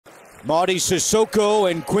Marty Sissoko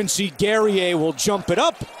and Quincy Guerrier will jump it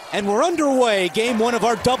up, and we're underway. Game one of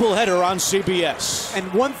our doubleheader on CBS.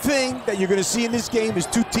 And one thing that you're going to see in this game is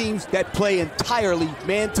two teams that play entirely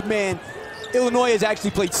man-to-man. Illinois has actually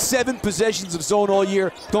played 7 possessions of zone all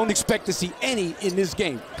year. Don't expect to see any in this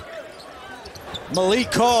game.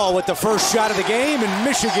 Malik Hall with the first shot of the game, and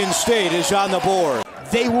Michigan State is on the board.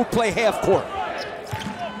 They will play half court.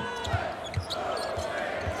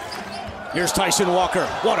 Here's Tyson Walker.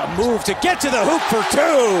 What a move to get to the hoop for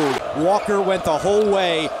 2. Walker went the whole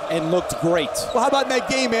way and looked great. Well, how about in that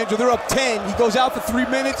game, Andrew? They're up 10. He goes out for 3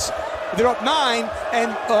 minutes. They're up 9,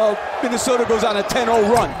 and Minnesota goes on a 10-0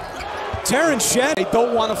 run. Terrence Shannon. They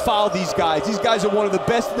don't want to foul these guys. These guys are one of the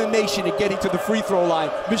best in the nation at getting to the free throw line.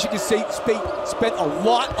 Michigan State spent a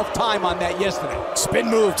lot of time on that yesterday. Spin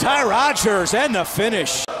move, Ty Rodgers, and the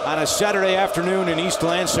finish on a Saturday afternoon in East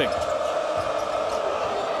Lansing.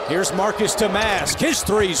 Here's Marcus Damask. His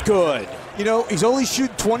three's good. You know, he's only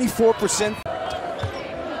shooting 24%.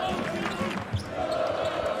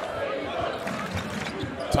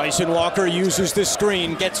 Tyson Walker uses the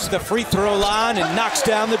screen, gets to the free throw line, and knocks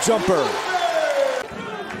down the jumper.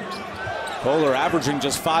 Kohler averaging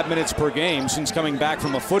just 5 minutes per game since coming back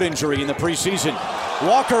from a foot injury in the preseason.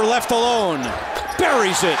 Walker left alone,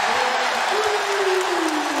 buries it.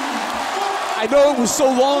 I know it was so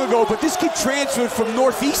long ago, but this kid transferred from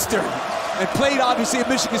Northeastern and played obviously at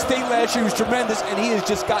Michigan State last year. He was tremendous, and he has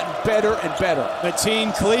just gotten better and better.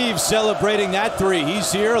 Mateen Cleaves celebrating that three.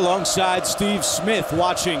 He's here alongside Steve Smith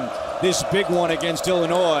watching this big one against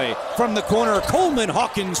Illinois. From the corner, Coleman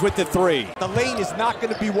Hawkins with the three. The lane is not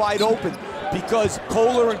going to be wide open because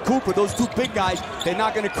Kohler and Cooper, those two big guys, they're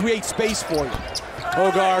not going to create space for you.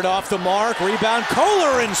 Hogard off the mark, rebound,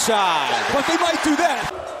 Kohler inside. But they might do that.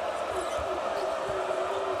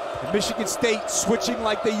 Michigan State switching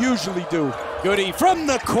like they usually do. Goody from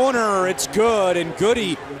the corner, it's good, and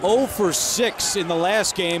Goody 0 for 6 in the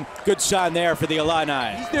last game. Good sign there for the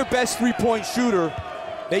Illini. He's their best three-point shooter.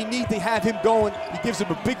 They need to have him going. He gives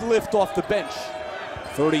them a big lift off the bench.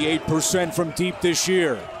 38% from deep this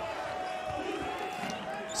year.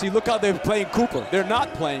 See, look how they're playing Cooper. They're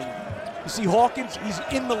not playing. You see Hawkins, he's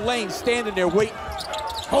in the lane, standing there waiting.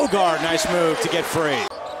 Hogard, nice move to get free.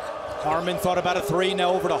 Harmon thought about a three, now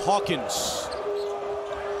over to Hawkins.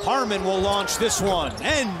 Harmon will launch this one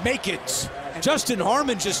and make it. Justin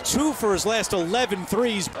Harmon just 2 for his last 11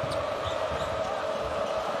 threes.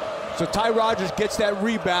 So Ty Rodgers gets that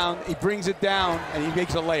rebound, he brings it down, and he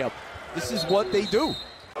makes a layup. This is what they do.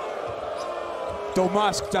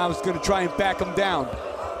 Domask now is going to try and back him down.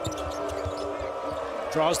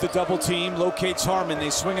 Draws the double team, locates Harmon. They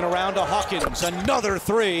swing it around to Hawkins. Another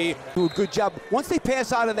three. Do a good job. Once they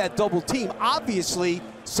pass out of that double team, obviously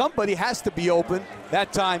somebody has to be open.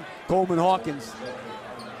 That time, Coleman Hawkins.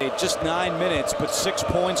 Just 9 minutes, but 6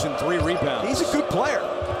 points and 3 rebounds. He's a good player.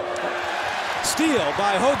 Steal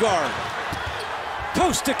by Hogard.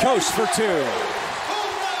 Coast to coast for 2.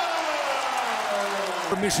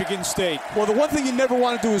 For Michigan State. Well, the one thing you never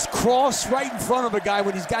want to do is cross right in front of a guy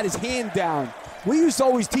when he's got his hand down. We used to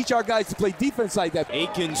always teach our guys to play defense like that.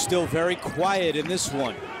 Aikens still very quiet in this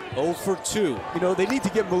one. 0 for 2. You know, they need to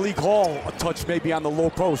get Malik Hall a touch maybe on the low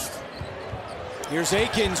post. Here's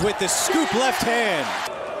Aikens with the scoop left hand.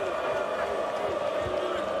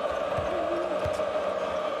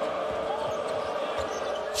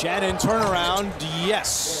 Shannon turnaround,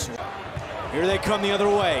 yes. Here they come the other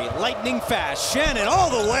way. Lightning fast. Shannon all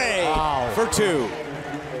the way for 2.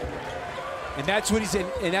 And that's what he said,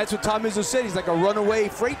 and that's what Tom Izzo said. He's like a runaway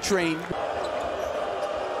freight train.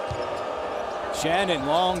 Shannon,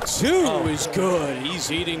 long 2 is good. He's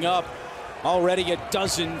heating up. Already a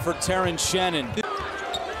dozen for Terrence Shannon.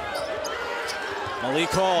 Malik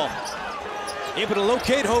Hall able to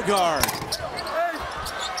locate Hogard.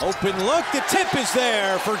 Open look, the tip is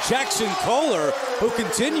there for Jackson Kohler, who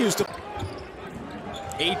continues to.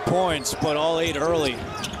 8 points, but all 8 early.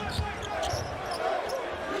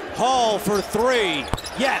 Hall for 3,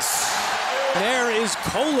 yes! There is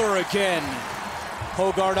Kohler again.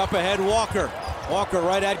 Hogard up ahead, Walker. Walker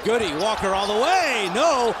right at Goody. Walker all the way,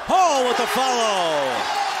 no! Hall with the follow!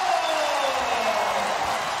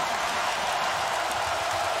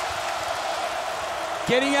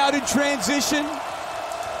 Getting out in transition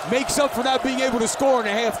makes up for not being able to score in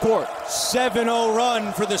a half court. 7-0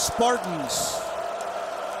 run for the Spartans.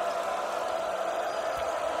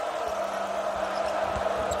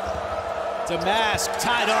 Damask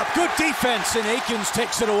tied up, good defense, and Aikens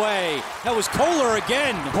takes it away. That was Kohler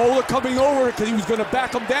again. Kohler coming over because he was going to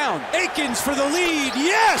back him down. Aikens for the lead,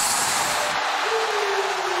 yes!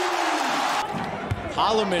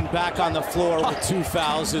 Holloman back on the floor with 2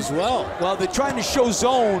 fouls as well. Well, they're trying to show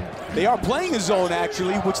zone. They are playing a zone,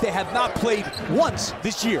 actually, which they have not played once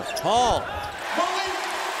this year. Hall.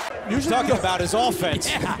 He's talking about his offense,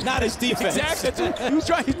 not his defense. Exactly.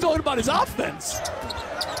 He's talking about his offense.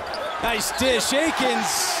 Nice dish,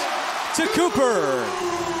 Akins to Cooper.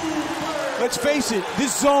 Let's face it,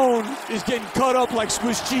 this zone is getting cut up like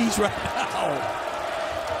Swiss cheese right now.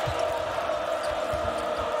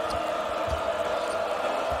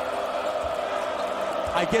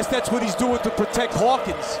 I guess that's what he's doing to protect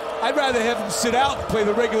Hawkins. I'd rather have him sit out and play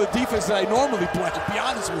the regular defense that I normally play, to be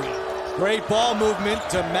honest with you. Great ball movement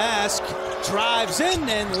to Mask. Drives in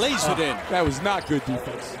and lays it in. That was not good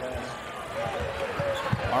defense.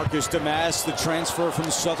 Marcus Damask, the transfer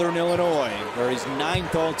from Southern Illinois, where he's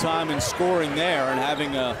 9th all-time in scoring there and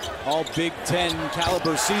having a all-Big Ten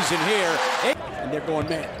caliber season here. And they're going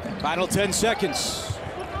man. Final 10 seconds.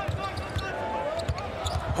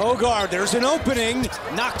 Hogard, there's an opening,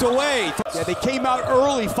 knocked away. Yeah, they came out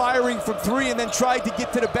early firing from 3 and then tried to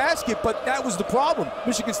get to the basket, but that was the problem.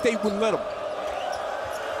 Michigan State wouldn't let them.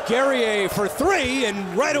 Guerrier for 3,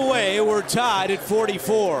 and right away we're tied at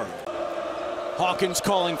 44. Hawkins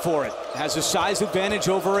calling for it. Has a size advantage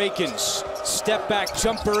over Akins. Step back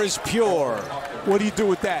jumper is pure. What do you do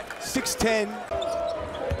with that? 6'10".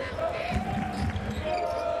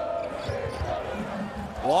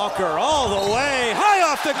 Walker all the way, high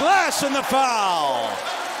off the glass, and the foul.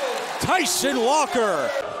 Tyson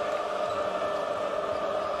Walker.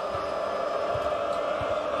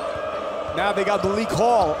 Now they got Malik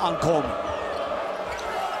Hall on Coleman.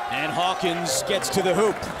 And Hawkins gets to the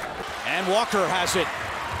hoop. And Walker has it.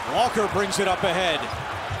 Walker brings it up ahead.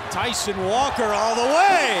 Tyson Walker all the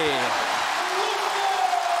way.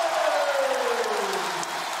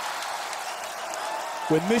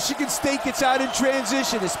 When Michigan State gets out in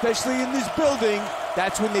transition, especially in this building,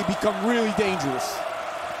 that's when they become really dangerous.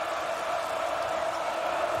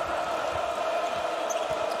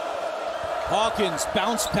 Hawkins,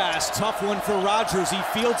 bounce pass, tough one for Rogers. He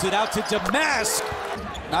fields it out to Damask.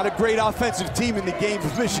 Not a great offensive team in the game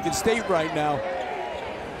for Michigan State right now.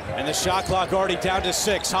 And the shot clock already down to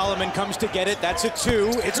 6. Holloman comes to get it. That's a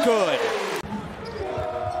 2. It's good.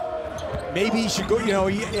 Maybe he should go,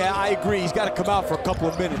 yeah, I agree. He's got to come out for a couple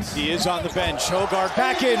of minutes. He is on the bench. Hogard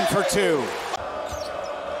back in for 2.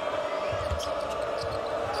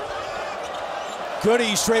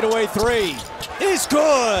 Goody straightaway 3 is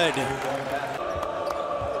good.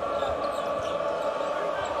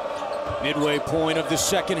 Midway point of the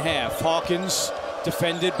second half. Hawkins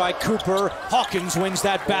defended by Cooper. Hawkins wins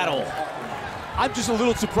that battle. I'm just a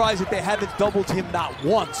little surprised that they haven't doubled him not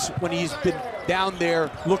once when he's been down there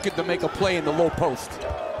looking to make a play in the low post.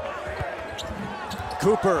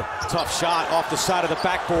 Cooper, tough shot off the side of the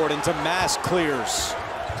backboard, and Damask clears.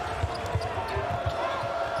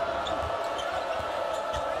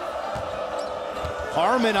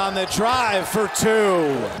 Harmon on the drive for 2.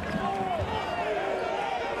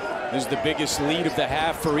 This is the biggest lead of the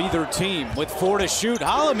half for either team. With 4 to shoot,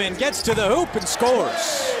 Holloman gets to the hoop and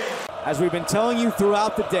scores. As we've been telling you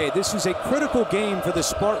throughout the day, this is a critical game for the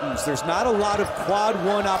Spartans. There's not a lot of quad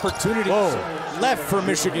 1 opportunities left for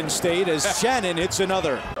Michigan State as Shannon hits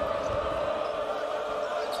another.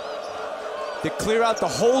 They clear out the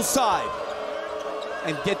whole side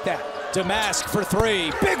and get that. Damask for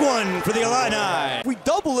 3. Big one for the Illini. If we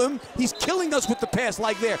double him, he's killing us with the pass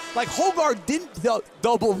like there. Like Hogard didn't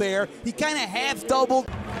double there. He kind of half doubled.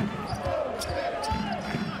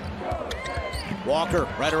 Walker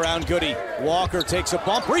right around Goody. Walker takes a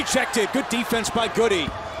bump, rejected. Good defense by Goody.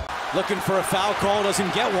 Looking for a foul call,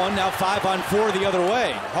 doesn't get one. Now 5 on 4 the other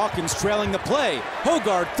way. Hawkins trailing the play.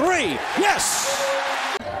 Hogard 3. Yes!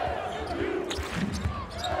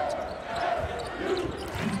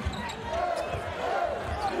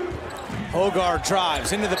 Hogard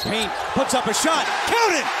drives into the paint, puts up a shot,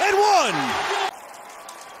 count it, and 1!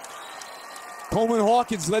 Coleman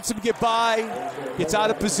Hawkins lets him get by, gets out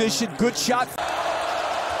of position, good shot.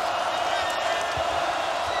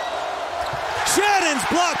 Shannon's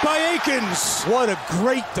blocked by Akins. What a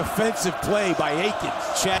great defensive play by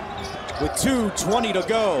Akins. With 2:20 to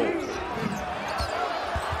go.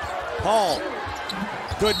 Hall,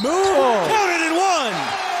 good move, counted and 1!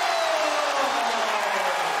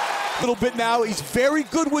 Little bit now, he's very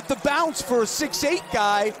good with the bounce for a 6'8"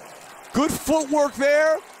 guy. Good footwork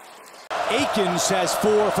there. Akins has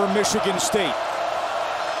 4 for Michigan State.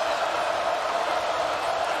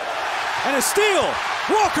 And a steal.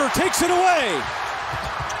 Walker takes it away.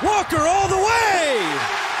 Walker all the way.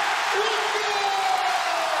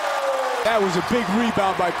 That was a big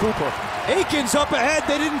rebound by Cooper. Akins up ahead.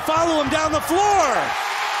 They didn't follow him down the floor.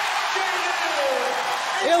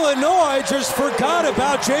 Illinois just forgot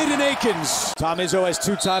about Jaden Akins. Tom Izzo has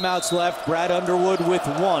 2 timeouts left. Brad Underwood with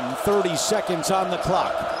 1. 30 seconds on the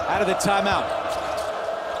clock. Out of the timeout.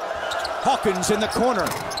 Hawkins in the corner.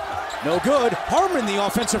 No good. Harmon the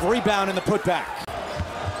offensive rebound and the putback.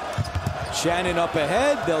 Shannon up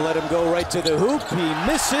ahead. They'll let him go right to the hoop. He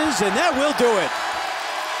misses, and that will do it.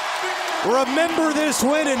 Remember this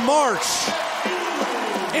win in March.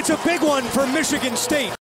 It's a big one for Michigan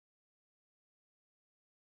State.